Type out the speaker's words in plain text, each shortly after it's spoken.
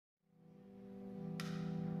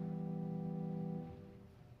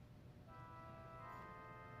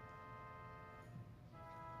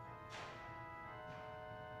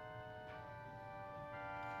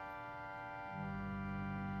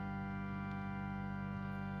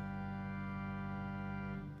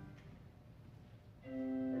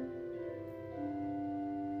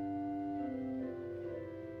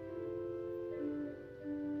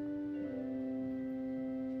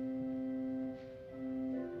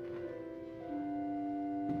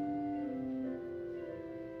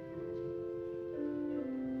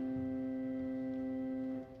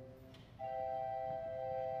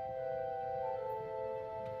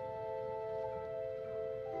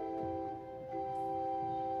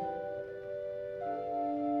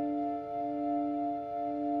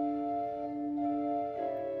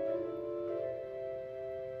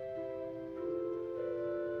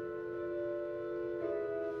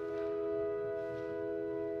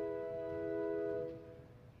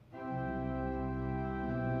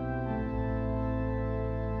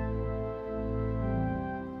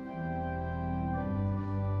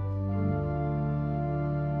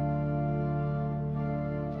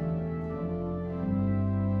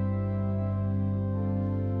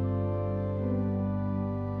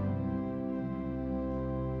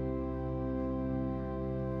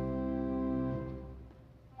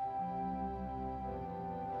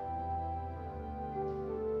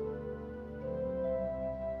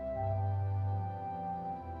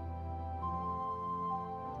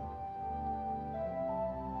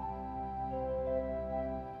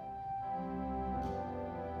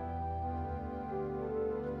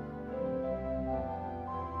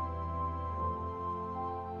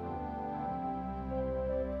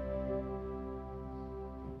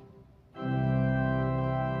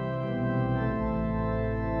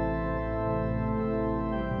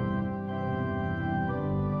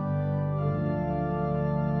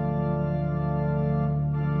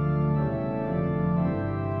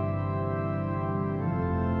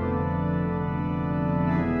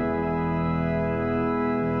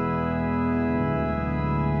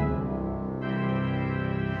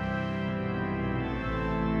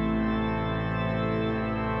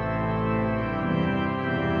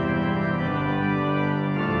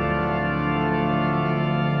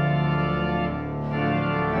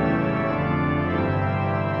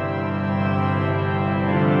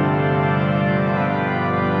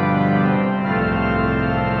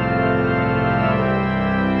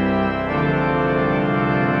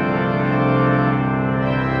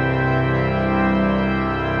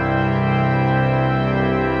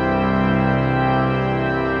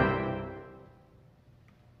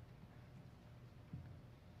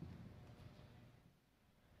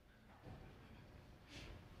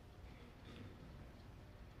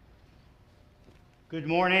Good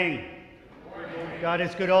morning. God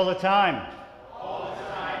is good all the time. All the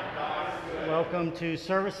time, God is good. Welcome to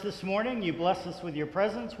service this morning. You bless us with your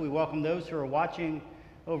presence. We welcome those who are watching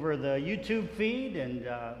over the YouTube feed, and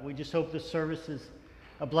we just hope this service is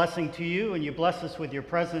a blessing to you, and you bless us with your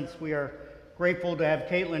presence. We are grateful to have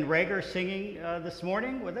Kaitlyn Rager singing this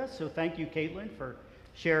morning with us, so thank you, Kaitlyn, for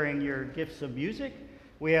sharing your gifts of music.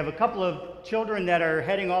 We have a couple of children that are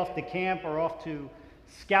heading off to camp or off to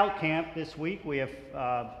Scout camp this week. We have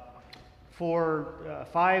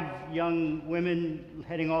five young women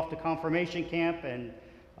heading off to confirmation camp, and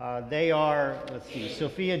they are,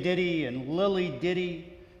 Sophia Diddy and Lily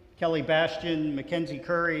Diddy, Kelly Bastian, Mackenzie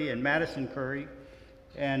Curry, and Madison Curry,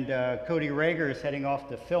 and Cody Rager is heading off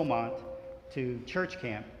to Philmont to church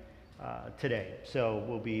camp today. So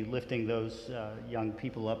we'll be lifting those young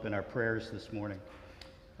people up in our prayers this morning.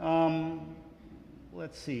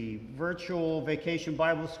 Let's see, virtual Vacation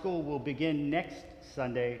Bible School will begin next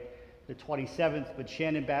Sunday, the 27th, but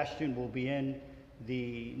Shannon Bastian will be in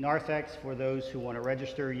the narthex for those who want to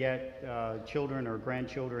register yet, children or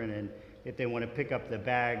grandchildren, and if they want to pick up the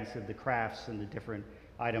bags of the crafts and the different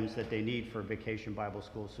items that they need for Vacation Bible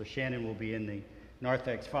School. So Shannon will be in the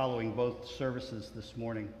narthex following both services this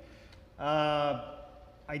morning.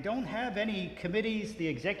 I don't have any committees. The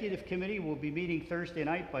executive committee will be meeting Thursday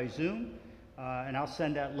night by Zoom. And I'll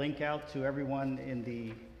send that link out to everyone in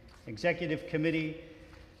the executive committee.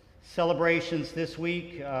 Celebrations this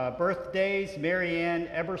week, birthdays, Mary Ann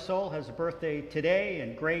Ebersole has a birthday today,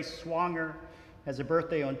 and Grace Swanger has a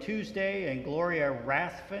birthday on Tuesday, and Gloria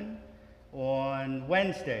Rathfin on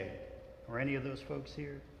Wednesday. Are any of those folks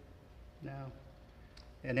here? No.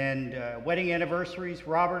 And then wedding anniversaries,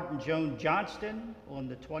 Robert and Joan Johnston on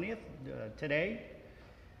the 20th, today.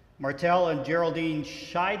 Martell and Geraldine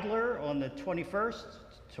Scheidler on the 21st,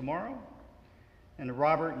 tomorrow, and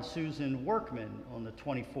Robert and Susan Workman on the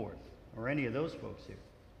 24th. Are any of those folks here?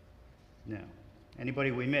 No.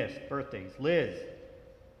 Anybody we missed? Birthdays. Liz.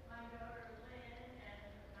 My daughter Lynn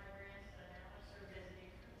and my grandson Alice are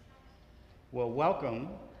visiting from Texas. Well, welcome.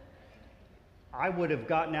 I would have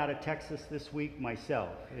gotten out of Texas this week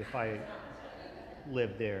myself if I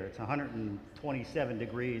lived there. It's 127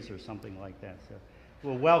 degrees or something like that. So.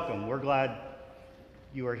 Well, welcome. We're glad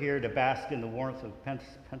you are here to bask in the warmth of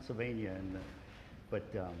Pennsylvania, but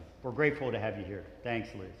we're grateful to have you here. Thanks,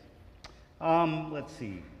 Liz. Let's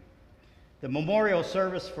see. The memorial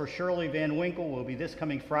service for Shirley Van Winkle will be this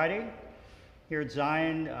coming Friday here at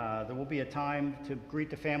Zion. There will be a time to greet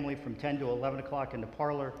the family from 10 to 11 o'clock in the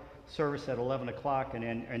parlor, service at 11 o'clock, and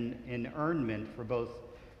internment for both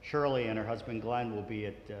Shirley and her husband Glenn will be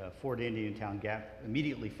at Fort Indiantown Gap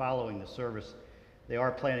immediately following the service. They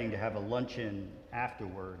are planning to have a luncheon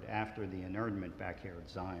afterward, after the internment back here at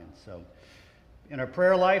Zion. So in our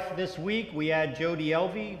prayer life this week, we add Jody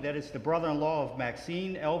Elvey, that is the brother-in-law of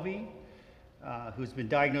Maxine Elvey, who's been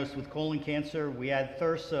diagnosed with colon cancer. We add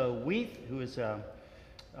Thursa Weath, who is a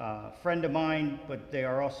friend of mine, but they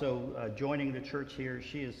are also joining the church here.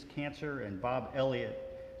 She is cancer, and Bob Elliott,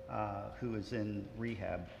 who is in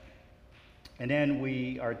rehab. And then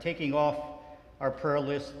we are taking off our prayer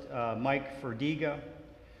list, Mike Ferdiga.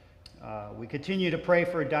 We continue to pray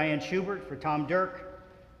for Diane Schubert, for Tom Dirk,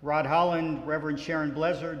 Rod Holland, Reverend Sharon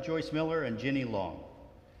Blezer, Joyce Miller, and Ginny Long.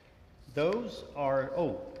 Those are,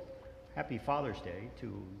 happy Father's Day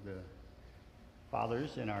to the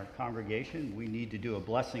fathers in our congregation. We need to do a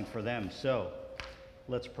blessing for them, so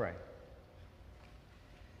let's pray.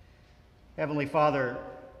 Heavenly Father,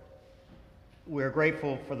 we're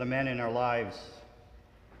grateful for the men in our lives,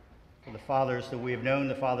 for the fathers that we have known,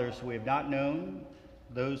 the fathers we have not known,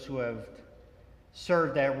 those who have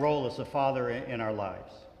served that role as a father in our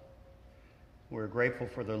lives. We're grateful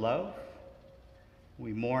for their love.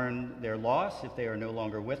 We mourn their loss if they are no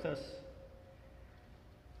longer with us.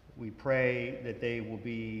 We pray that they will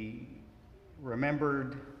be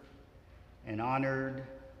remembered and honored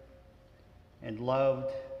and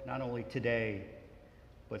loved, not only today,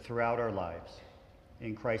 but throughout our lives.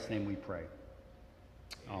 In Christ's name we pray.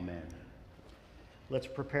 Amen. Let's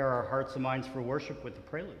prepare our hearts and minds for worship with the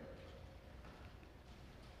prelude.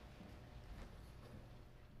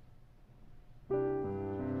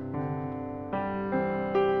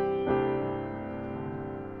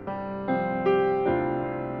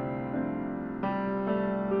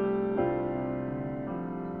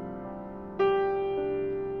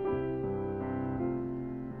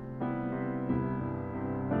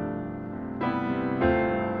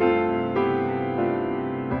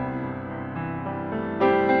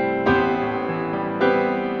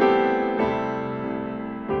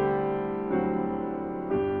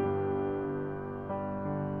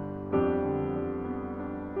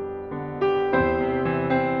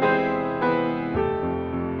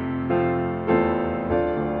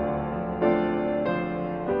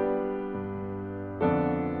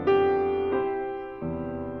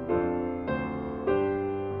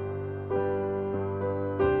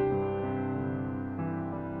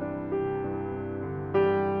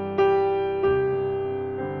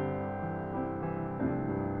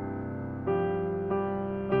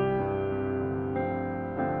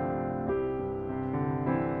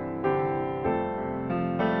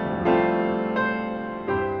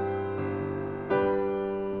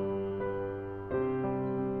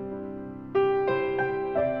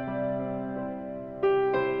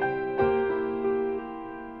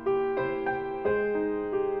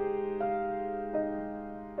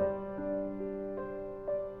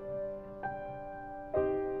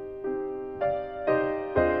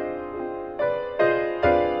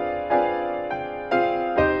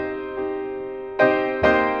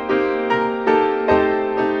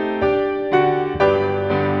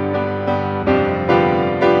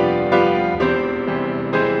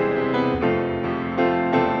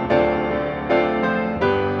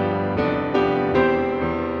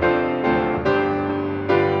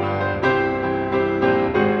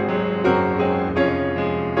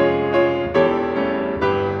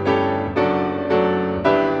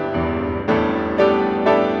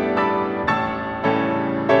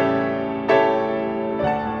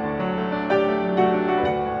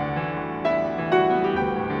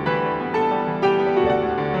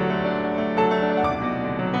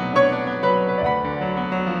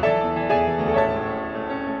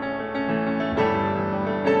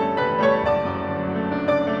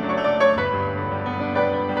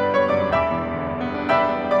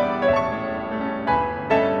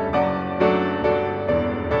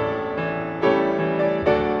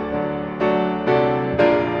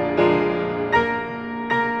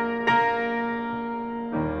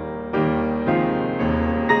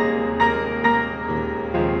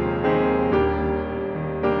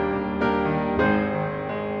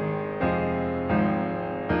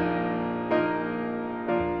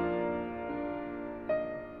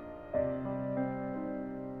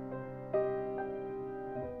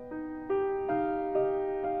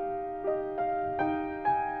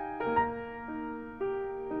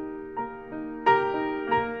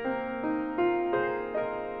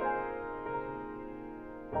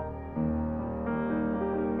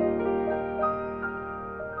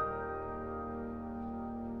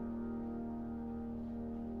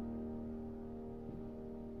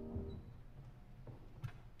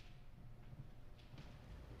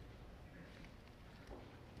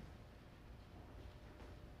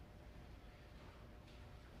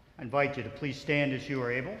 I invite you to please stand as you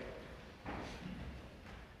are able.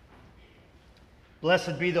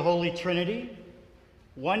 Blessed be the Holy Trinity,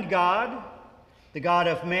 one God, the God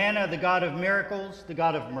of manna, the God of miracles, the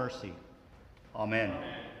God of mercy. Amen.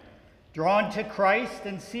 Amen. Drawn to Christ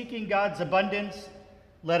and seeking God's abundance,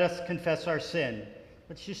 let us confess our sin.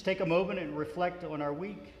 Let's just take a moment and reflect on our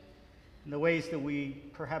week and the ways that we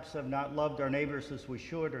perhaps have not loved our neighbors as we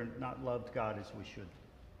should or not loved God as we should.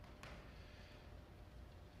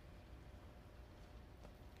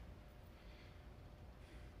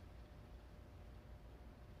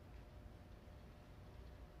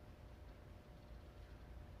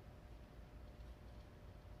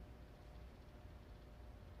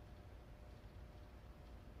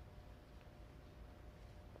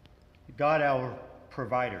 God, our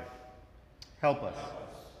provider, help us.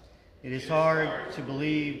 It is hard to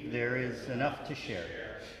believe there is enough to share.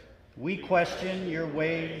 We question your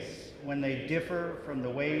ways when they differ from the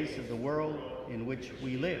ways of the world in which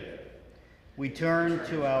we live. We turn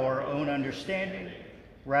to our own understanding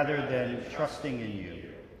rather than trusting in you.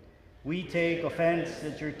 We take offense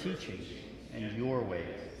at your teaching and your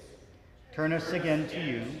ways. Turn us again to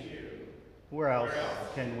you. Where else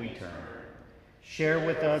can we turn? Share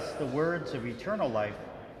with us the words of eternal life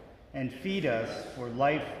and feed us for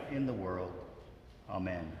life in the world.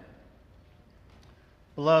 Amen.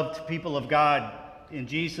 Beloved people of God, in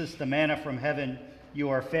Jesus, the manna from heaven, you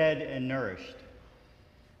are fed and nourished.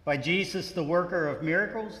 By Jesus, the worker of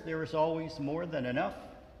miracles, there is always more than enough.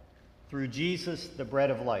 Through Jesus, the bread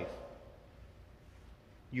of life,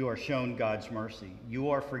 you are shown God's mercy. You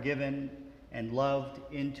are forgiven and loved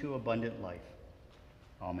into abundant life.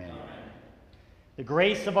 Amen. Amen. The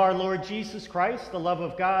grace of our Lord Jesus Christ, the love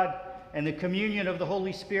of God, and the communion of the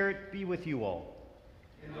Holy Spirit be with you all.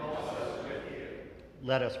 And also with you.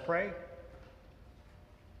 Let us pray.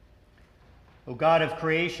 O God of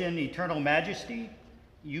creation, eternal majesty,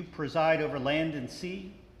 you preside over land and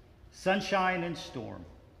sea, sunshine and storm.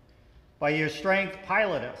 By your strength,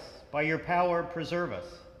 pilot us. By your power, preserve us.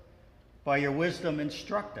 By your wisdom,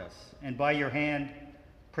 instruct us. And by your hand,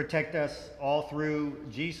 protect us all through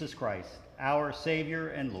Jesus Christ, our Savior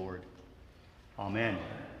and Lord. Amen.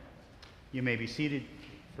 You may be seated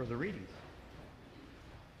for the readings.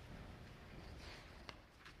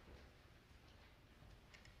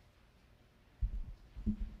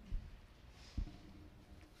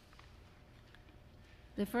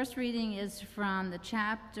 The first reading is from the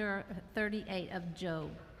chapter 38 of Job.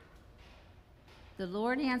 The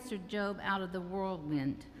Lord answered Job out of the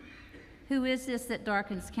whirlwind. Who is this that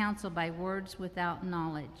darkens counsel by words without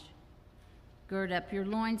knowledge? Gird up your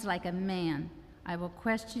loins like a man. I will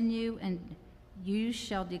question you, and you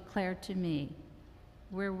shall declare to me.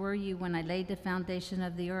 Where were you when I laid the foundation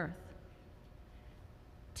of the earth?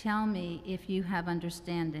 Tell me if you have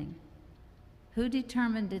understanding. Who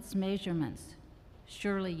determined its measurements?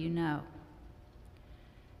 Surely you know.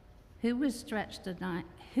 Who stretched a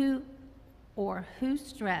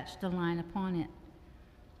line upon it?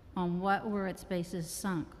 On what were its bases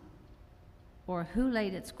sunk? Or who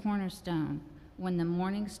laid its cornerstone when the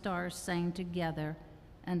morning stars sang together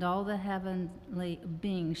and all the heavenly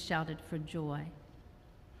beings shouted for joy?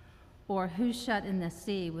 Or who shut in the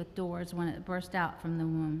sea with doors when it burst out from the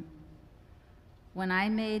womb? When I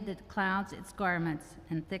made the clouds its garments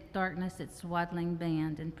and thick darkness its swaddling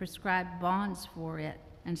band, and prescribed bonds for it,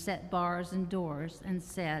 and set bars and doors, and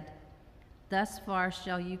said, thus far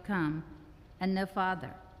shall you come, and no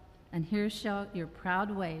farther, and here shall your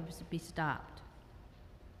proud waves be stopped.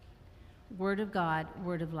 Word of God,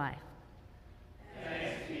 word of life.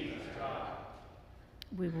 Thanks be to God.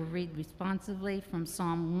 We will read responsively from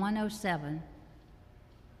Psalm 107.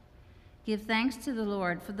 Give thanks to the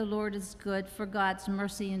Lord, for the Lord is good, for God's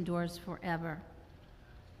mercy endures forever.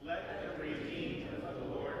 Let the redeemed of the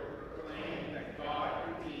Lord proclaim that God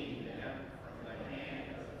redeemed them from the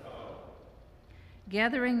hand of the foe.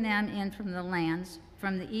 Gathering them in from the lands,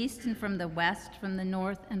 from the east and from the west, from the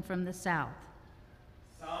north and from the south.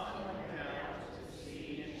 Some went down to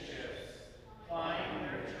sea in ships, plying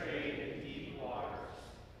their trade in deep waters.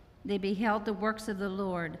 They beheld the works of the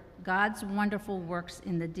Lord, God's wonderful works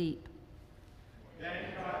in the deep.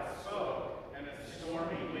 Then God spoke, and a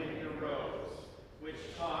stormy wind arose, which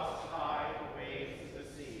tossed high the waves of the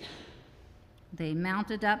sea. They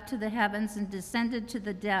mounted up to the heavens and descended to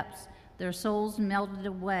the depths. Their souls melted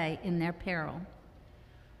away in their peril.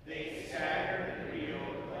 They staggered and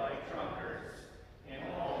reeled like drunkards, and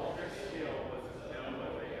all their skill was of no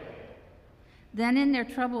avail. Then in their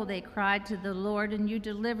trouble they cried to the Lord, and you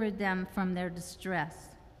delivered them from their distress.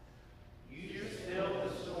 You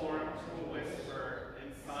stilled the storm to a whisper,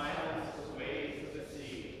 and silenced the waves of the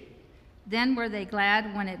sea. Then were they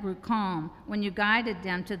glad when it grew calm, when you guided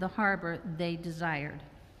them to the harbor they desired.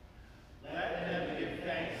 Let them give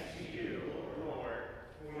thanks to you, Lord,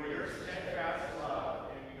 for your steadfast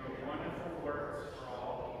love and your wonderful works for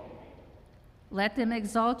all people. Let them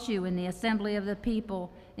exalt you in the assembly of the people,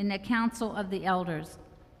 in the council of the elders.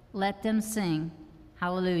 Let them sing,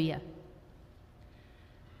 Hallelujah.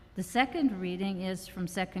 The second reading is from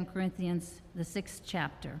 2 Corinthians, the 6th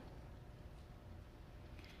chapter.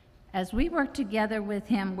 As we work together with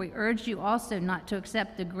him, we urge you also not to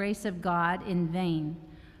accept the grace of God in vain.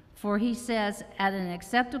 For he says, at an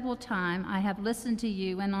acceptable time I have listened to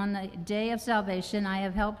you, and on the day of salvation I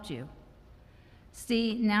have helped you.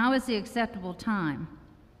 See, now is the acceptable time.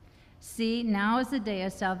 See, now is the day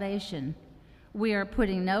of salvation. We are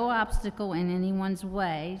putting no obstacle in anyone's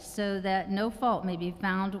way, so that no fault may be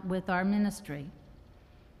found with our ministry.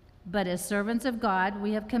 But as servants of God,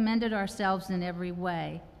 we have commended ourselves in every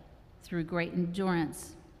way, through great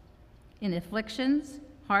endurance, in afflictions,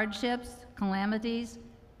 hardships, calamities,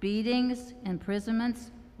 beatings, imprisonments,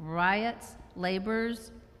 riots,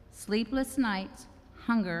 labors, sleepless nights,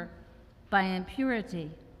 hunger, by impurity,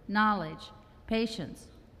 knowledge, patience,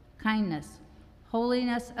 kindness,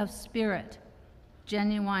 holiness of spirit,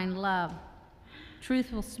 genuine love,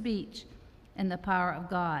 truthful speech, and the power of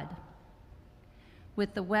God.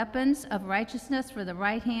 With the weapons of righteousness for the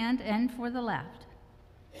right hand and for the left,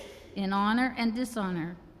 in honor and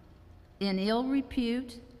dishonor, in ill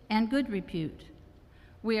repute and good repute.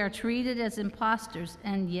 We are treated as impostors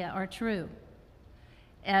and yet are true,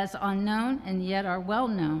 as unknown and yet are well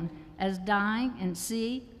known, as dying and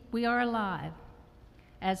see we are alive,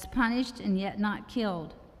 as punished and yet not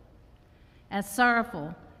killed, as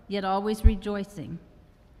sorrowful yet always rejoicing,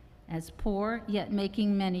 as poor yet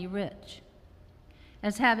making many rich,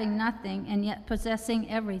 as having nothing and yet possessing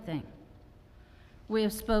everything. We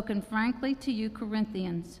have spoken frankly to you,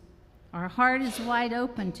 Corinthians. Our heart is wide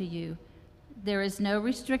open to you. There is no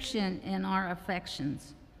restriction in our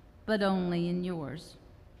affections, but only in yours.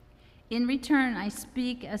 In return, I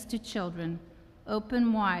speak as to children.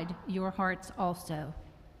 Open wide your hearts also.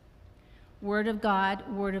 Word of God,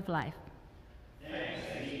 word of life. Thanks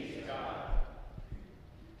be to God.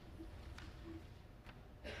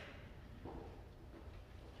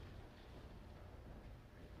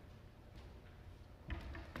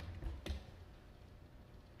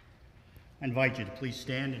 I invite you to please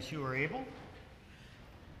stand as you are able,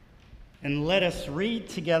 and let us read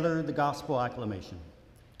together the gospel acclamation.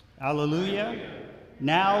 Alleluia.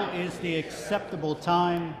 Now is the acceptable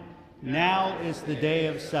time. Now is the day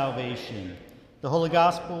of salvation. The Holy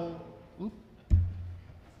Gospel.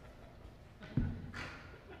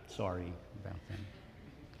 Sorry about that.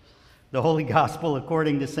 The Holy Gospel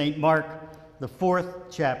according to St. Mark, the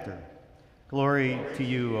 4th chapter. Glory to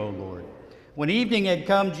you, O Lord. When evening had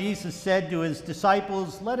come, Jesus said to his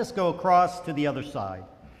disciples, "Let us go across to the other side."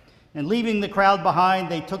 And leaving the crowd behind,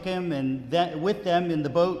 they took him and with them in the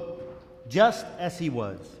boat, just as he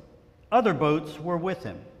was. Other boats were with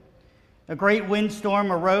him. A great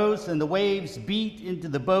windstorm arose, and the waves beat into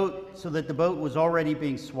the boat so that the boat was already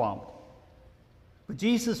being swamped. But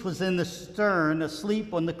Jesus was in the stern,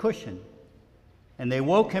 asleep on the cushion. And they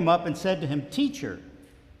woke him up and said to him, "Teacher,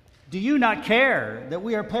 do you not care that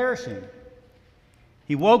we are perishing?"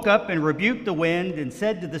 He woke up and rebuked the wind and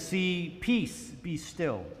said to the sea, "Peace, be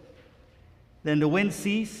still." Then the wind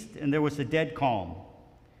ceased, and there was a dead calm.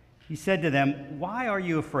 He said to them, "Why are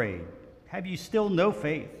you afraid? Have you still no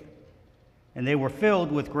faith?" And they were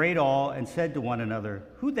filled with great awe and said to one another,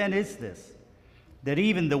 "Who then is this, that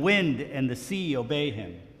even the wind and the sea obey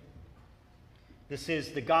him?" This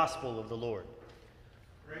is the gospel of the Lord.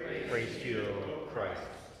 Praise to you, O Christ.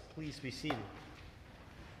 Please be seated.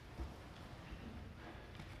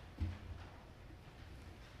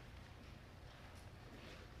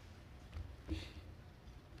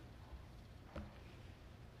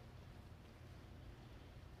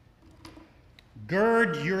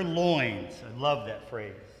 Gird your loins. I love that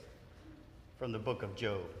phrase from the book of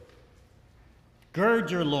Job.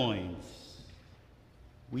 Gird your loins.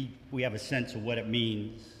 We have a sense of what it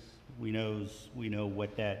means. We know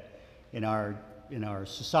what that in our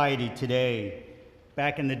society today.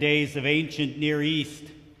 Back in the days of ancient Near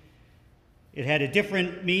East, it had a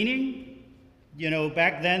different meaning.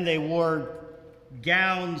 Back then they wore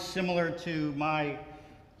gowns similar to my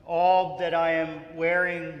alb that I am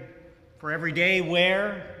wearing for everyday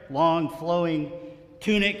wear, long flowing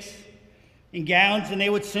tunics and gowns, and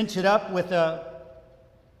they would cinch it up with a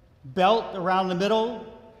belt around the middle,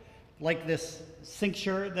 like this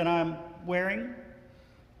cincture that I'm wearing. It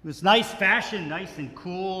was nice fashion, nice and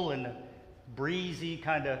cool and breezy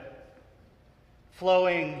kind of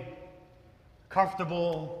flowing,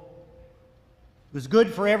 comfortable. It was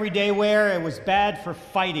good for everyday wear. It was bad for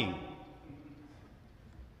fighting.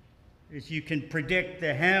 As you can predict,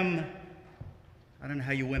 the hem, I don't know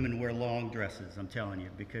how you women wear long dresses, I'm telling you,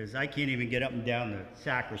 because I can't even get up and down the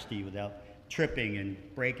sacristy without tripping and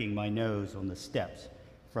breaking my nose on the steps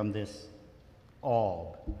from this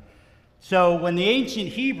alb. So when the ancient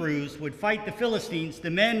Hebrews would fight the Philistines,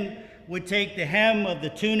 the men would take the hem of the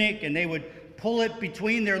tunic and they would pull it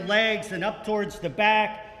between their legs and up towards the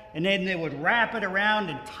back, and then they would wrap it around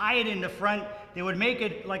and tie it in the front. They would make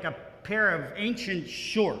it like a pair of ancient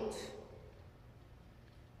shorts,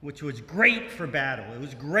 which was great for battle. It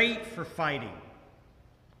was great for fighting.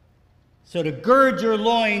 So to gird your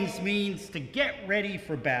loins means to get ready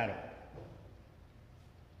for battle.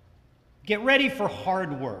 Get ready for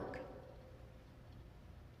hard work.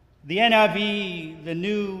 The NIV, the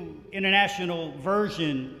New International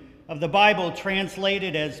Version of the Bible,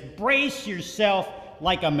 translated as brace yourself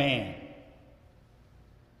like a man.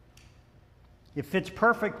 It fits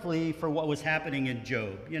perfectly for what was happening in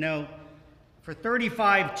Job. You know, for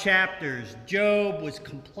 35 chapters, Job was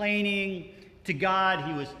complaining to God.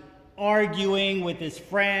 He was arguing with his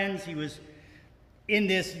friends. He was in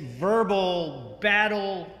this verbal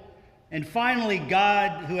battle. And finally,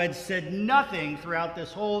 God, who had said nothing throughout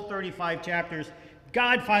this whole 35 chapters,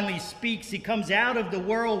 God finally speaks. He comes out of the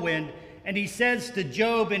whirlwind and he says to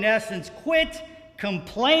Job, in essence, quit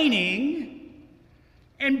complaining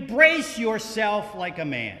and brace yourself like a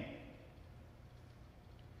man.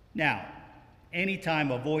 Now,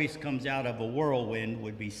 anytime a voice comes out of a whirlwind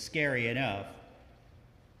would be scary enough.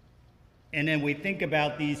 And then we think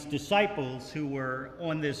about these disciples who were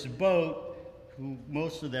on this boat, who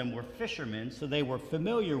most of them were fishermen, so they were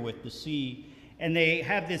familiar with the sea. And they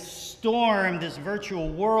have this storm, this virtual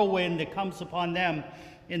whirlwind that comes upon them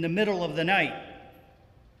in the middle of the night.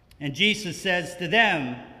 And Jesus says to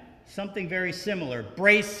them something very similar: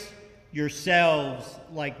 brace yourselves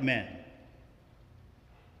like men.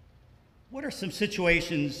 What are some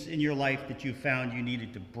situations in your life that you found you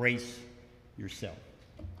needed to brace yourself?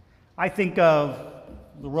 I think of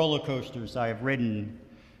the roller coasters I have ridden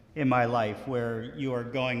in my life, where you are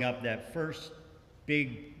going up that first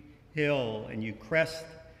big hill and you crest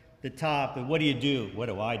the top, and what do? What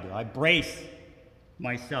do? I brace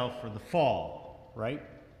myself for the fall, right?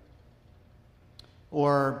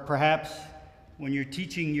 Or perhaps when you're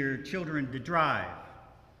teaching your children to drive,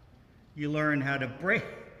 you learn how to brake.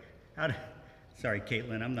 Sorry,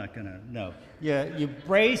 Kaitlyn, I'm not gonna, no. Yeah, you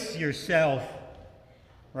brace yourself,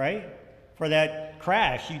 right, for that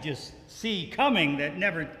crash you just see coming that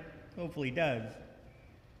never, hopefully, does.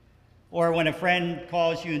 Or when a friend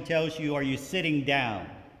calls you and tells you, are you sitting down?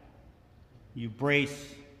 You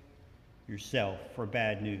brace yourself for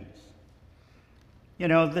bad news. You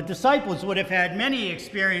know, the disciples would have had many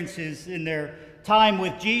experiences in their time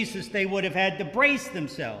with Jesus. They would have had to brace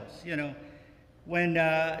themselves, you know. When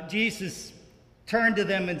Jesus turned to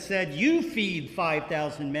them and said, you feed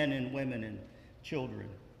 5,000 men and women and children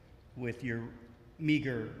with your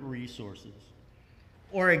meager resources.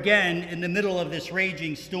 Or again, in the middle of this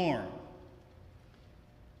raging storm.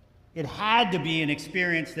 It had to be an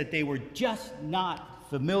experience that they were just not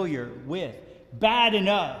familiar with, bad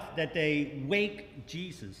enough that they wake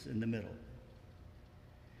Jesus in the middle.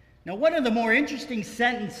 Now, one of the more interesting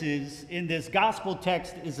sentences in this gospel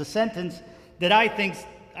text is a sentence that I think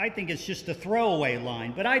it's just a throwaway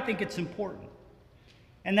line, but I think it's important.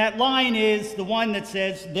 And that line is the one that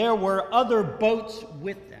says, there were other boats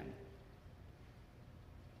with them.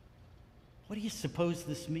 What do you suppose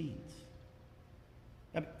this means?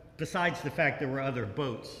 Besides the fact there were other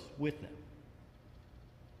boats with them.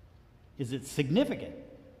 Is it significant?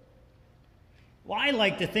 Well, I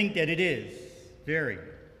like to think that it is very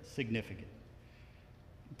significant.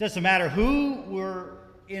 It doesn't matter who were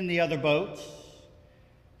in the other boats.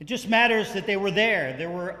 It just matters that they were there.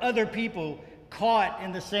 There were other people caught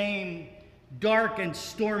in the same dark and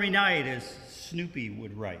stormy night, as Snoopy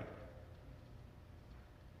would write.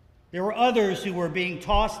 There were others who were being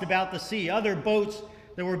tossed about the sea, other boats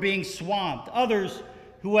that were being swamped, others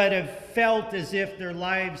who had have felt as if their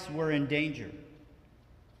lives were in danger.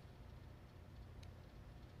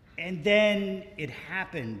 And then it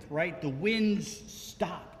happened, right? The winds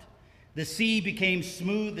stopped. The sea became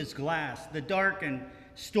smooth as glass. The dark and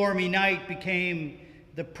stormy night became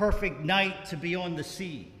the perfect night to be on the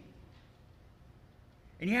sea.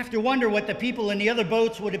 And you have to wonder what the people in the other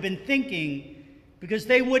boats would have been thinking, because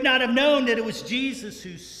they would not have known that it was Jesus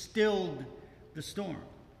who stilled the storm.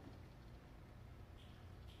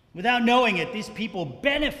 Without knowing it, these people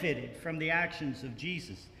benefited from the actions of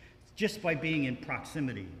Jesus. just by being in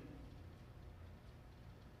proximity.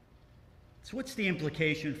 So what's the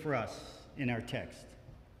implication for us in our text?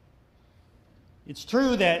 It's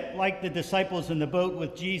true that, like the disciples in the boat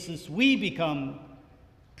with Jesus, we become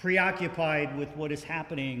preoccupied with what is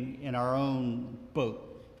happening in our own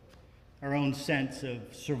boat, our own sense of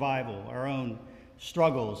survival, our own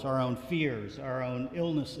struggles, our own fears, our own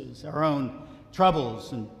illnesses, our own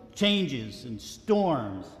troubles and changes and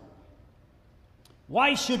storms.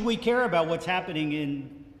 Why should we care about what's happening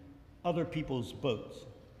in other people's boats?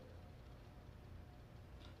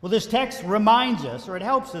 Well, this text reminds us, or it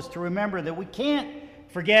helps us to remember, that we can't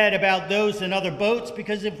forget about those in other boats,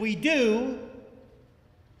 because if we do,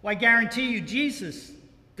 well, I guarantee you Jesus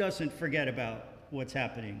doesn't forget about what's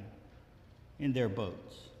happening in their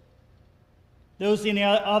boats. Those in the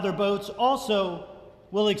other boats also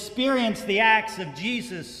will experience the acts of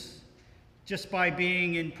Jesus just by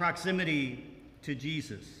being in proximity to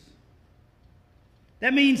Jesus.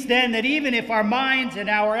 That means then that even if our minds and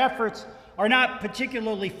our efforts are not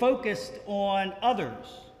particularly focused on others,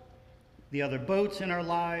 the other boats in our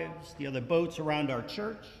lives, the other boats around our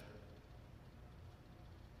church,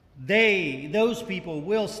 those people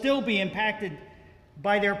will still be impacted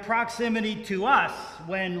by their proximity to us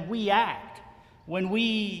when we act, when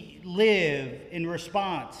we live in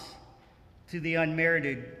response to the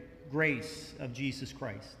unmerited grace of Jesus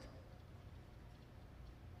Christ.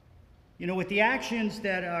 You know, with the actions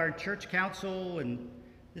that our church council and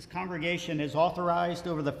this congregation has authorized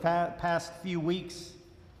over the past few weeks,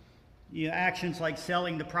 actions like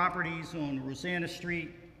selling the properties on Rosanna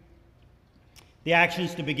Street, the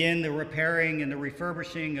actions to begin the repairing and the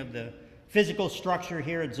refurbishing of the physical structure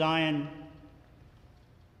here at Zion,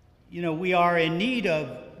 we are in need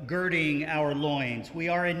of girding our loins. We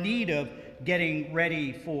are in need of getting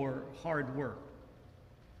ready for hard work.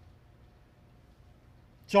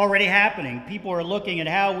 It's already happening. People are looking at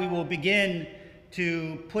how we will begin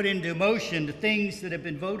to put into motion the things that have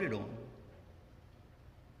been voted on.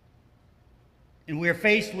 And we're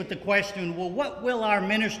faced with the question, well, what will our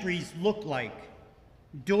ministries look like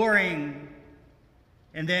during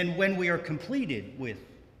and then when we are completed with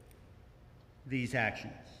these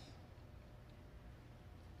actions?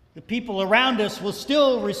 The people around us will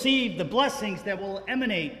still receive the blessings that will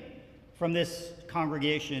emanate from this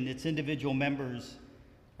congregation, its individual members,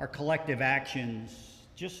 our collective actions,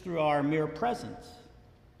 just through our mere presence.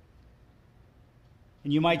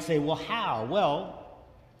 And you might say, well, how? Well,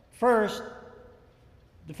 first,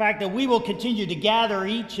 the fact that we will continue to gather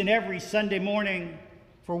each and every Sunday morning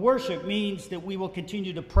for worship means that we will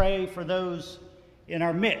continue to pray for those in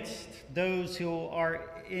our midst, those who are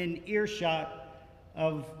in earshot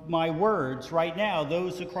of my words right now,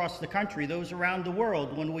 those across the country, those around the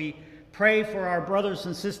world. When we pray for our brothers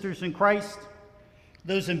and sisters in Christ,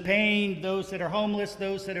 those in pain, those that are homeless,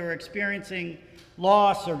 those that are experiencing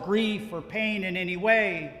loss or grief or pain in any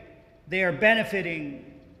way, they are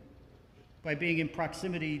benefiting by being in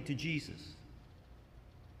proximity to Jesus.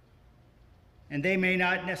 And they may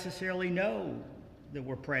not necessarily know that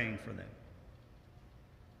we're praying for them.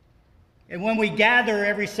 And when we gather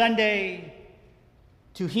every Sunday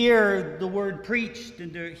to hear the word preached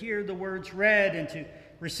and to hear the words read and to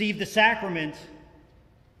receive the sacrament,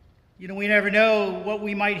 we never know what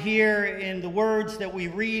we might hear in the words that we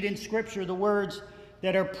read in Scripture, the words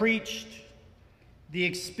that are preached, the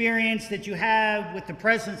experience that you have with the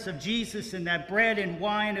presence of Jesus and that bread and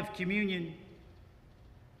wine of communion.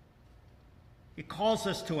 It calls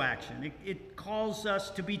us to action. It calls us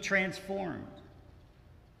to be transformed.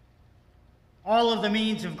 All of the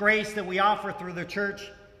means of grace that we offer through the church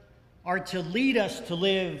are to lead us to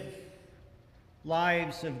live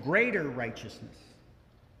lives of greater righteousness.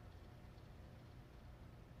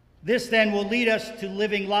 This then will lead us to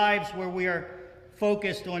living lives where we are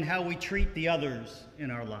focused on how we treat the others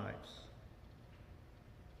in our lives.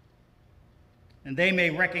 And they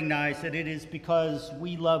may recognize that it is because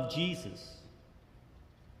we love Jesus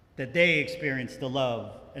that they experience the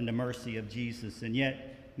love and the mercy of Jesus, and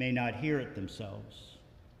yet may not hear it themselves,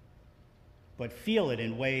 but feel it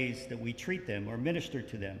in ways that we treat them or minister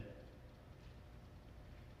to them.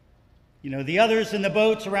 The others in the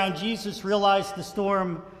boats around Jesus realized the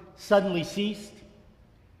storm suddenly ceased,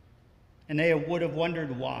 and they would have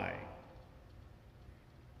wondered why.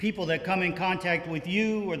 People that come in contact with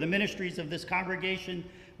you or the ministries of this congregation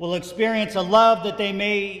will experience a love that they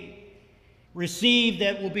may receive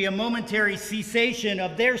that will be a momentary cessation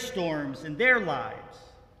of their storms in their lives.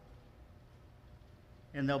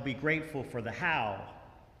 And they'll be grateful for the how,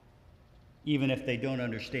 even if they don't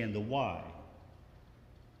understand the why.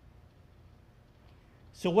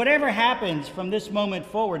 So whatever happens from this moment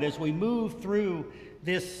forward as we move through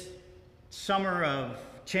this summer of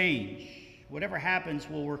change, whatever happens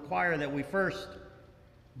will require that we first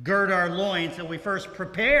gird our loins, that we first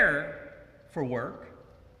prepare for work.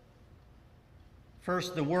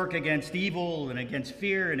 First, the work against evil and against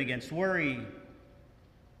fear and against worry.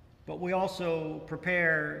 But we also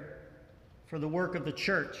prepare for the work of the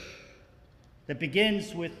church that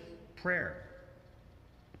begins with prayer.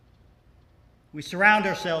 We surround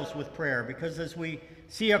ourselves with prayer because as we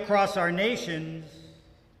see across our nations,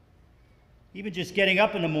 even just getting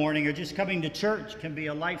up in the morning or just coming to church can be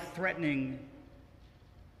a life-threatening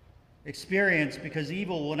experience because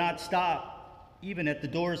evil will not stop even at the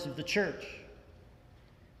doors of the church.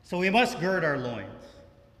 So we must gird our loins.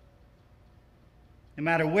 No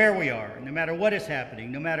matter where we are, no matter what is happening,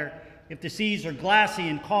 no matter if the seas are glassy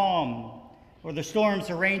and calm or the storms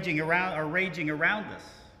are raging around us,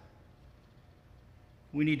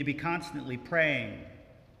 we need to be constantly praying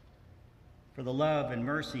for the love and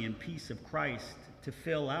mercy and peace of Christ to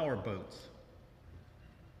fill our boats.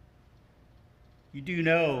 You do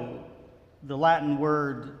know the Latin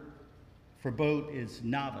word for boat is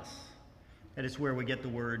navis. That is where we get the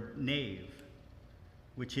word nave,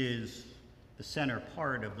 which is the center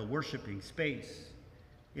part of the worshiping space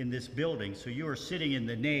in this building. So you are sitting in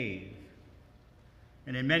the nave.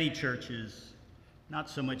 And in many churches, not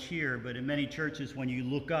so much here, but in many churches when you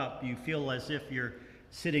look up, you feel as if you're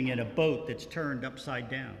sitting in a boat that's turned upside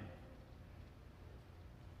down.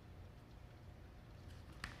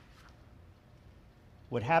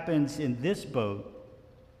 What happens in this boat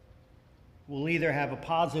will either have a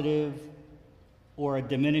positive or a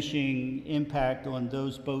diminishing impact on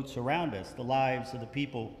those boats around us, the lives of the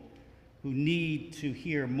people who need to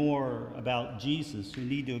hear more about Jesus, who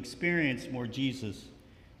need to experience more Jesus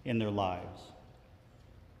in their lives.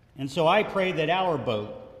 And so I pray that our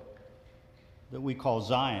boat, that we call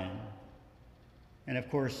Zion, and of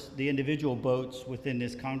course the individual boats within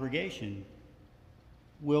this congregation,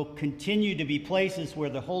 will continue to be places where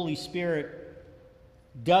the Holy Spirit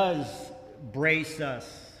does brace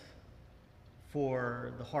us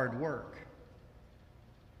for the hard work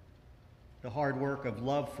of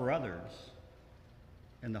love for others,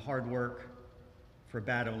 and the hard work for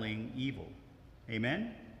battling evil.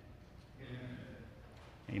 Amen? Amen.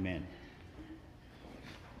 Amen.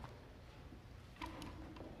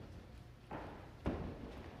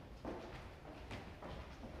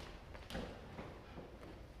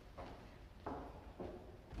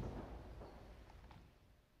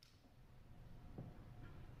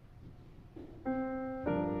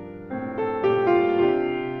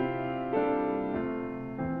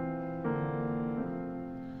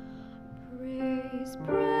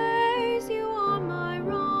 Praise, you are my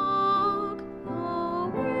rock.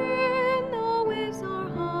 The wind, the waves are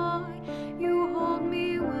high. You hold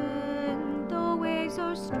me when the waves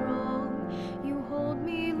are strong. You hold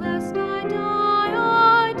me lest I die,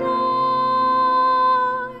 I die.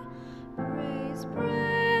 Praise,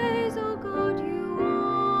 praise, oh God, you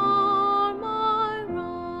are my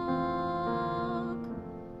rock.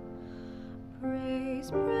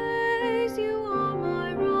 Praise, praise, you are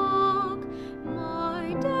my rock.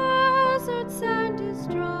 My desert sand is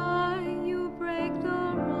dry. You break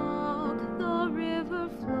the rock, the river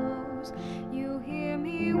flows. You hear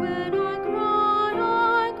me when I cry,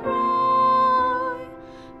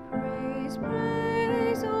 Praise,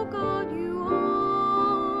 praise, oh God, you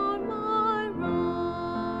are my rock.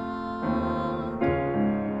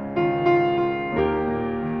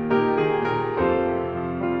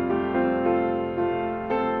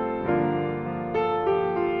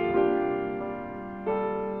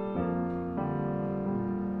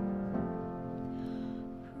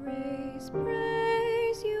 Praise,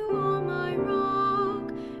 praise, you are my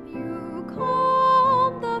rock. You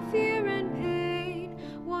calm the fear and pain.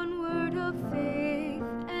 One word of faith,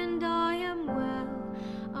 and I am well.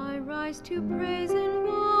 I rise to praise and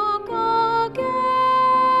walk again.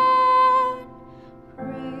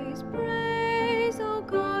 Praise, praise, oh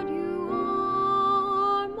God, you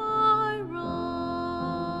are my rock.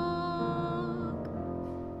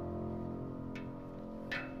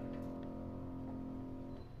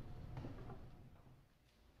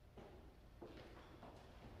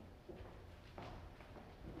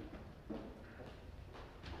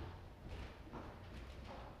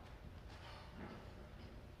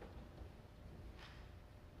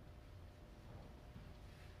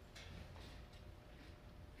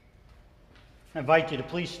 I invite you to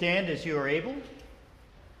please stand as you are able.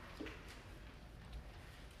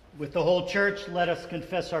 With the whole church, let us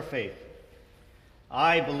confess our faith.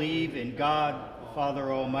 I believe in God, the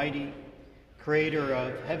Father Almighty, creator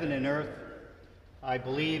of heaven and earth. I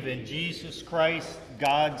believe in Jesus Christ,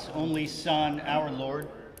 God's only Son, our Lord,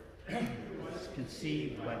 who was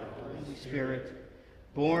conceived by the Holy Spirit,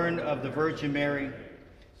 born of the Virgin Mary,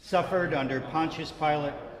 suffered under Pontius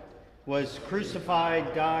Pilate, was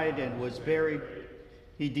crucified, died, and was buried.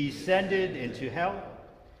 He descended into hell.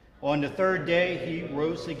 On the third day he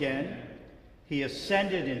rose again. He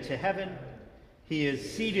ascended into heaven. He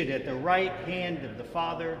is seated at the right hand of the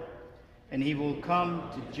Father, and he will come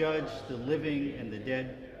to judge the living and the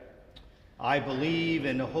dead. I believe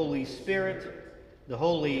in the Holy Spirit, the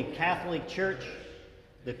Holy Catholic Church,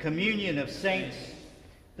 the communion of saints,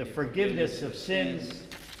 the forgiveness of sins,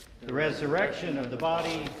 the resurrection of the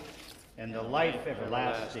body, and the life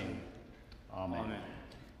everlasting. Amen. Amen.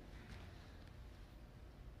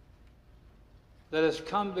 Let us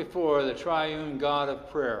come before the triune God of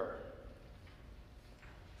prayer.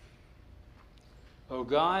 O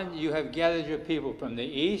God, you have gathered your people from the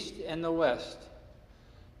east and the west,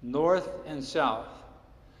 north and south.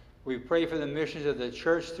 We pray for the missions of the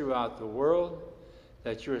church throughout the world,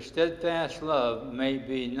 that your steadfast love may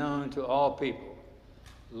be known to all people.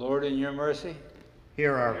 Lord, in your mercy,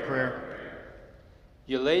 hear our prayer.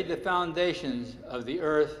 You laid the foundations of the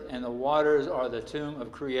earth, and the waters are the tomb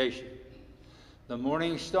of creation. The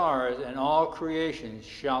morning stars and all creation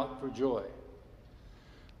shout for joy.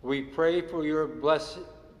 We pray for your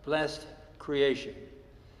blessed creation,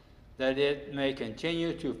 that it may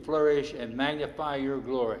continue to flourish and magnify your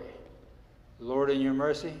glory. Lord, in your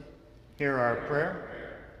mercy, hear our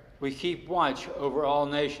prayer. We keep watch over all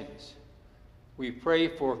nations. We pray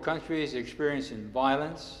for countries experiencing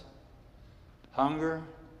violence, hunger,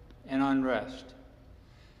 and unrest.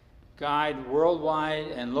 Guide worldwide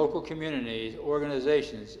and local communities,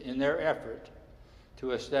 organizations in their effort to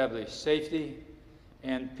establish safety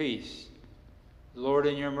and peace. Lord,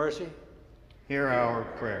 in your mercy, hear our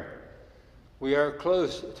prayer. We are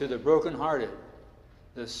close to the brokenhearted,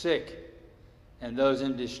 the sick, and those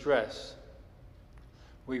in distress.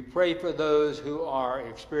 We pray for those who are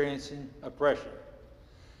experiencing oppression.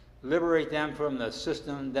 Liberate them from the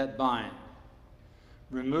system that binds.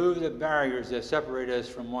 Remove the barriers that separate us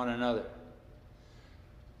from one another.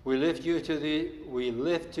 We lift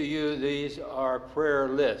to you these our prayer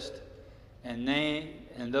list, and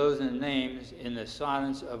those names in the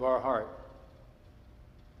silence of our heart.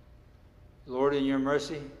 Lord, in your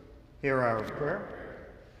mercy, hear our prayer.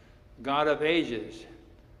 God of ages,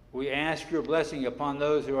 we ask your blessing upon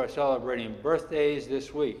those who are celebrating birthdays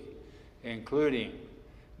this week, including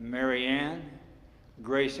Mary Ann,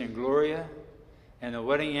 Grace and Gloria, and the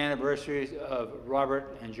wedding anniversaries of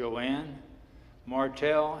Robert and Joanne,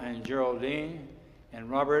 Martell and Geraldine, and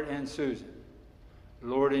Robert and Susan.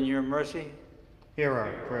 Lord, in your mercy, hear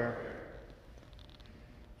our prayer.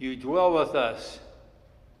 You dwell with us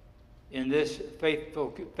in this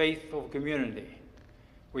faithful community.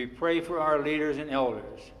 We pray for our leaders and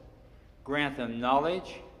elders. Grant them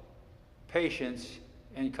knowledge, patience,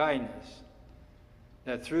 and kindness,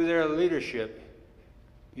 that through their leadership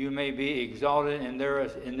you may be exalted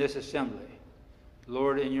in this assembly.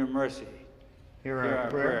 Lord, in your mercy, hear our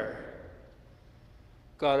prayer.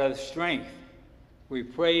 God of strength, we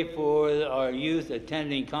pray for our youth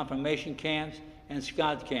attending confirmation camps and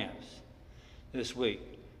Scott camps this week.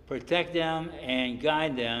 Protect them and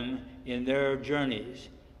guide them in their journeys.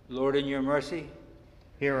 Lord, in your mercy,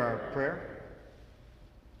 hear our prayer.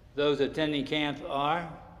 Those attending camps are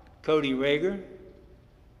Cody Rager,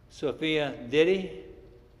 Sophia Diddy,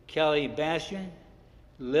 Kelly Bastian,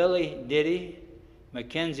 Lily Diddy,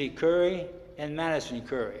 Mackenzie Curry, and Madison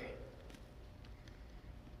Curry.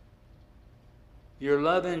 Your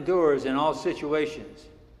love endures in all situations,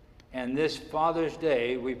 and this Father's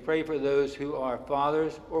Day we pray for those who are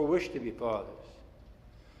fathers or wish to be fathers,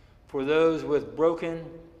 for those with broken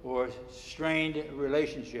or strained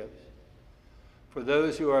relationships, for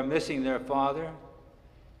those who are missing their father,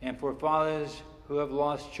 and for fathers who have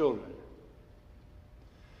lost children.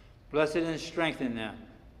 Bless and strengthen them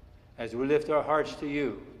as we lift our hearts to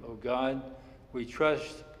you, O God. We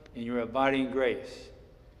trust in your abiding grace.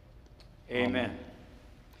 Amen.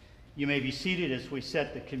 You may be seated as we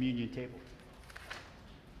set the communion table.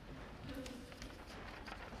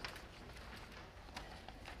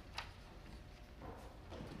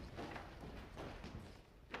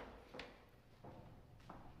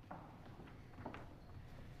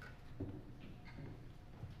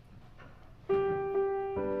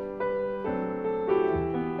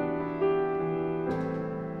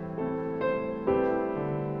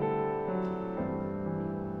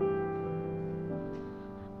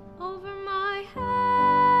 Over my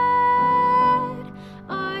head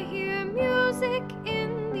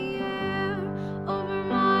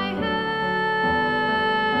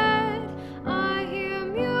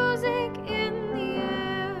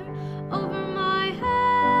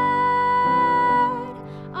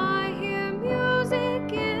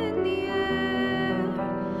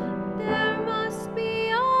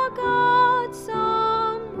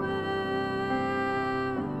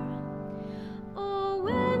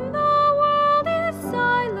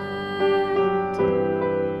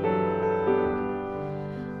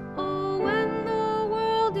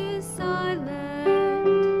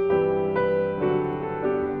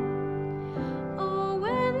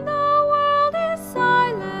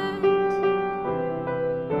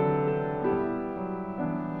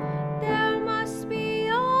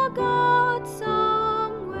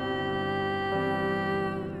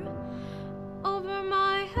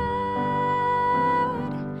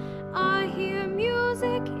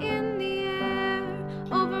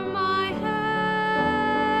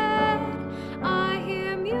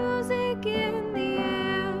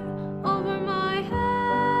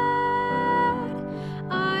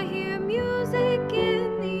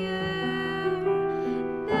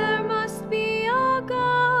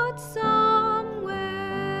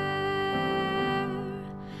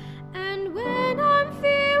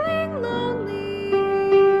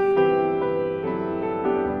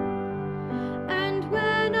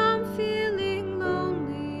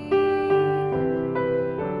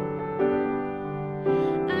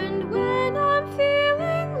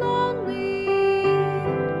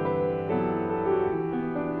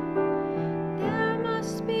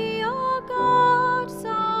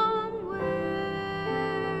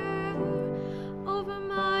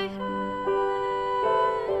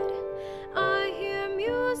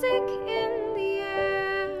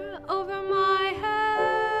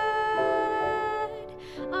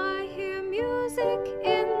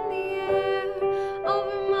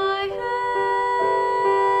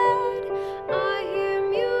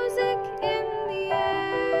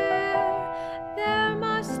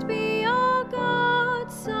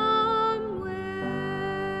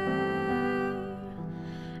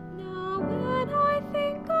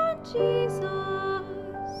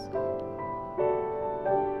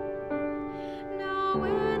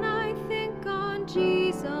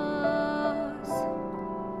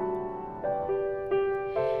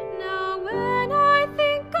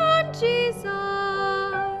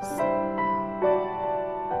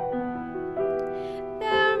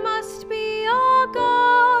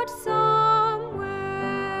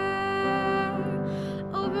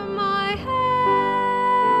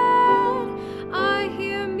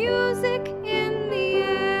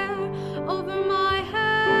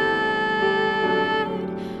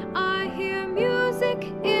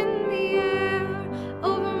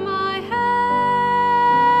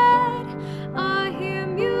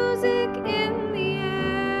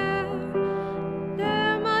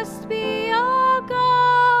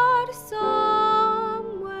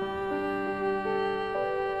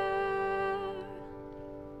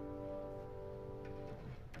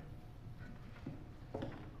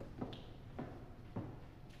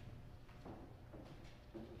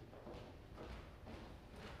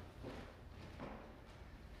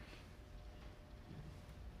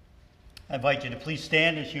I invite you to please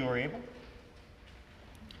stand as you are able.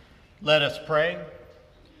 Let us pray.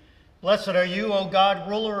 Blessed are you, O God,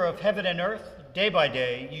 ruler of heaven and earth. Day by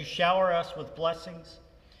day you shower us with blessings.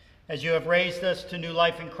 As you have raised us to new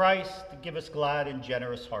life in Christ, give us glad and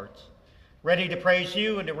generous hearts, ready to praise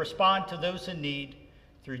you and to respond to those in need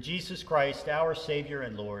through Jesus Christ, our Savior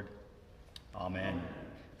and Lord. Amen.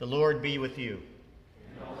 The Lord be with you.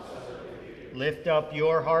 And also with you. Lift up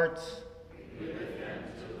your hearts. We lift them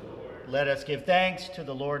to the Lord. Let us give thanks to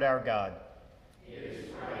the Lord our God. It is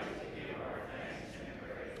right to give our thanks and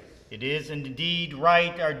praise. It is indeed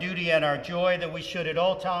right, our duty and our joy, that we should at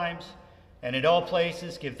all times and in all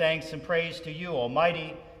places give thanks and praise to you,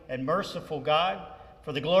 Almighty and merciful God,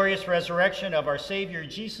 for the glorious resurrection of our Savior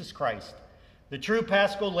Jesus Christ, the true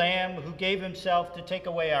Paschal Lamb who gave himself to take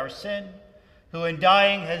away our sin, who in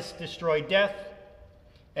dying has destroyed death,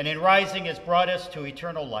 and in rising has brought us to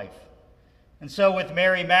eternal life. And so with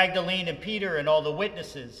Mary Magdalene and Peter and all the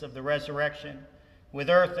witnesses of the resurrection, with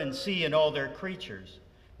earth and sea and all their creatures,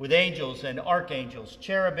 with angels and archangels,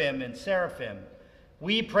 cherubim and seraphim,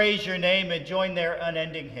 we praise your name and join their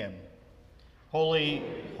unending hymn. Holy,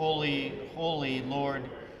 holy, holy Lord,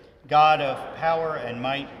 God of power and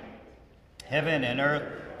might, heaven and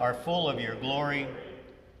earth are full of your glory.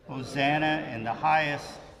 Hosanna in the highest.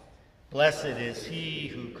 Blessed is he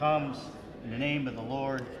who comes in the name of the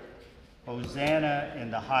Lord. Hosanna in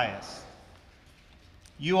the highest.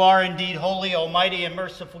 You are indeed holy, almighty and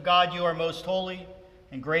merciful God. You are most holy,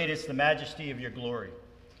 and great is the majesty of your glory.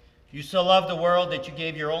 You so loved the world that you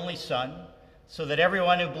gave your only Son, so that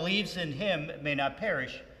everyone who believes in him may not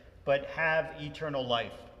perish, but have eternal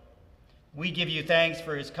life. We give you thanks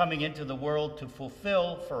for his coming into the world to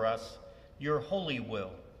fulfill for us your holy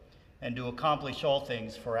will and to accomplish all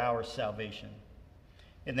things for our salvation.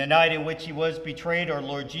 In the night in which he was betrayed, our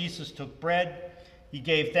Lord Jesus took bread. He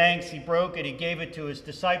gave thanks, he broke it, he gave it to his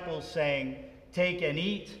disciples, saying, "Take and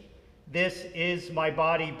eat. This is my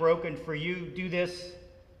body broken for you. Do this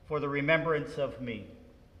for the remembrance of me."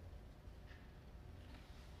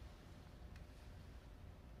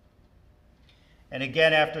 And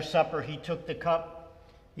again after supper he took the cup.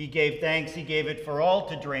 He gave thanks, he gave it for all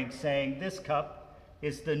to drink, saying, "This cup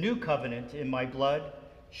is the new covenant in my blood,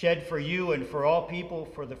 shed for you and for all people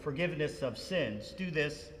for the forgiveness of sins. Do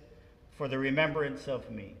this for the remembrance of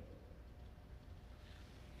me."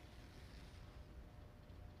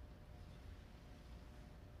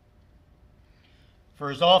 For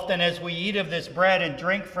as often as we eat of this bread and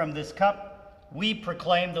drink from this cup, we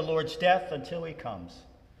proclaim the Lord's death until he comes.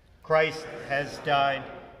 Christ has died.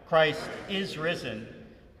 Christ is risen.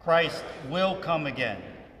 Christ will come again.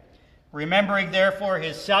 Remembering therefore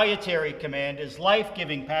his salutary command, his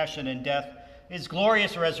life-giving passion and death, his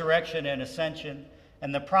glorious resurrection and ascension,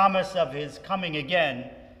 and the promise of his coming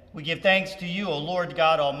again, we give thanks to you, O Lord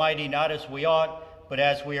God Almighty, not as we ought, but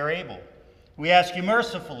as we are able. We ask you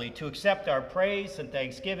mercifully to accept our praise and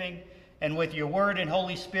thanksgiving, and with your word and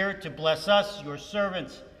Holy Spirit to bless us, your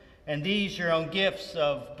servants, and these your own gifts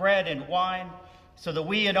of bread and wine, so that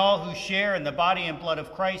we and all who share in the body and blood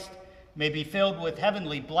of Christ may be filled with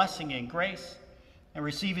heavenly blessing and grace, and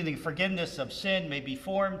receiving the forgiveness of sin may be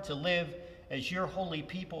formed to live as your holy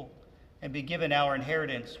people and be given our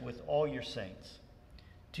inheritance with all your saints.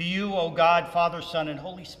 To you, O God, Father, Son, and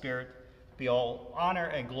Holy Spirit, be all honor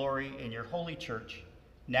and glory in your holy church,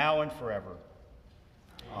 now and forever.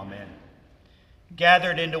 Amen.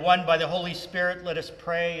 Gathered into one by the Holy Spirit, let us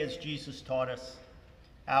pray as Jesus taught us.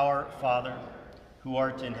 Our Father, who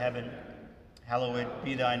art in heaven, hallowed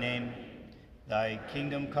be thy name. Thy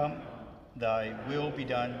kingdom come, thy will be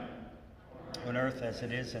done, on earth as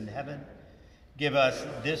it is in heaven. Give us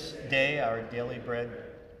this day our daily bread,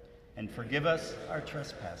 and forgive us our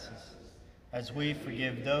trespasses, as we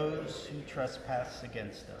forgive those who trespass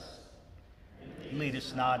against us. Lead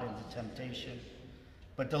us not into temptation,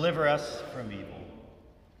 but deliver us from evil.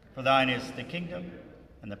 For thine is the kingdom,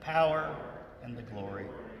 and the power, and the glory,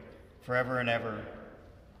 forever and ever.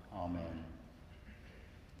 Amen.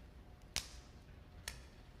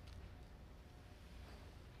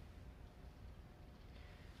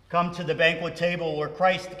 Come to the banquet table where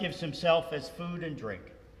Christ gives himself as food and drink.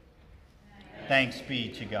 Thanks be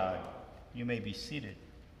to God. You may be seated.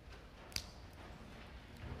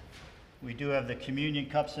 We do have the communion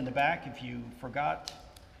cups in the back. If you forgot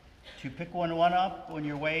to pick one up on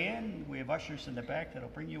your way in, we have ushers in the back that'll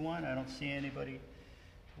bring you one. I don't see anybody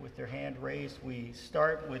with their hand raised. We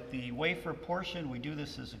start with the wafer portion. We do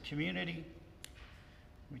this as a community.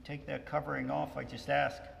 We take that covering off. I just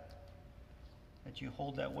ask that you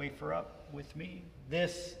hold that wafer up with me.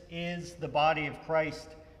 This is the body of Christ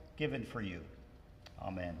given for you.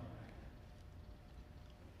 Amen.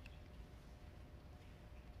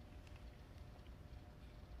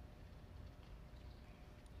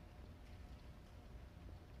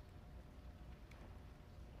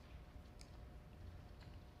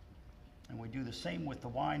 we do the same with the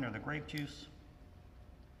wine or the grape juice?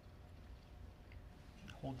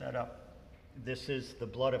 Hold that up. This is the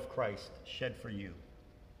blood of Christ shed for you.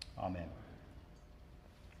 Amen.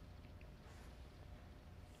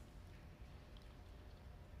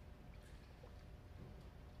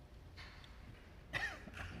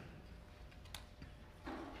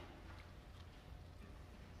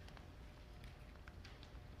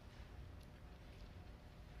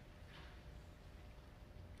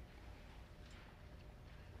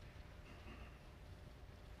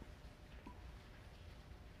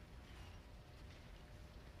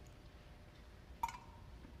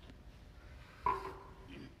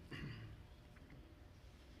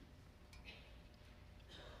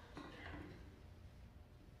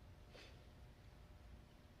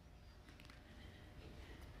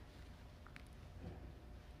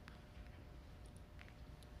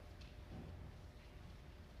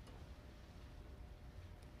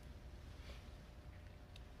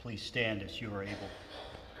 Please stand as you are able.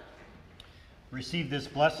 Receive this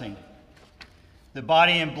blessing. The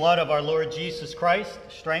body and blood of our Lord Jesus Christ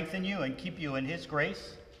strengthen you and keep you in his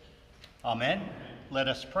grace. Amen. Let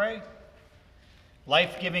us pray.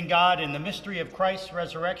 Life-giving God, in the mystery of Christ's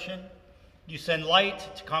resurrection, you send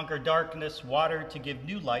light to conquer darkness, water to give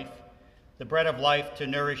new life, the bread of life to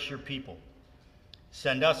nourish your people.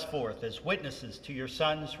 Send us forth as witnesses to your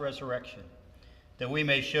Son's resurrection, that we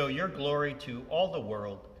may show your glory to all the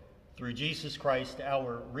world, through Jesus Christ,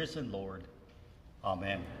 our risen Lord.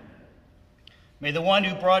 Amen. May the one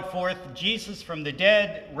who brought forth Jesus from the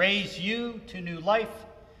dead raise you to new life,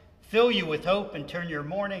 fill you with hope, and turn your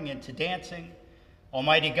mourning into dancing.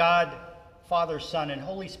 Almighty God, Father, Son, and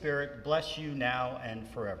Holy Spirit, bless you now and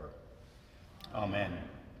forever. Amen.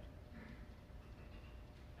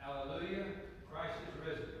 Hallelujah, Christ is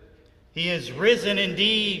risen. He is risen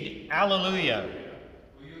indeed. Alleluia.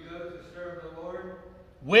 Will you go to serve the Lord?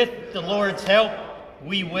 With the Lord's help,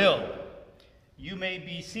 we will. You may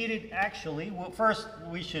be seated. Actually, well, first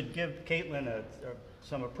we should give Kaitlyn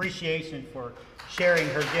some appreciation for sharing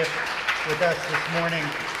her gift with us this morning.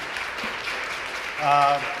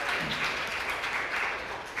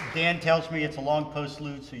 Dan tells me it's a long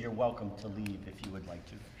postlude, so you're welcome to leave if you would like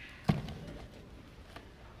to.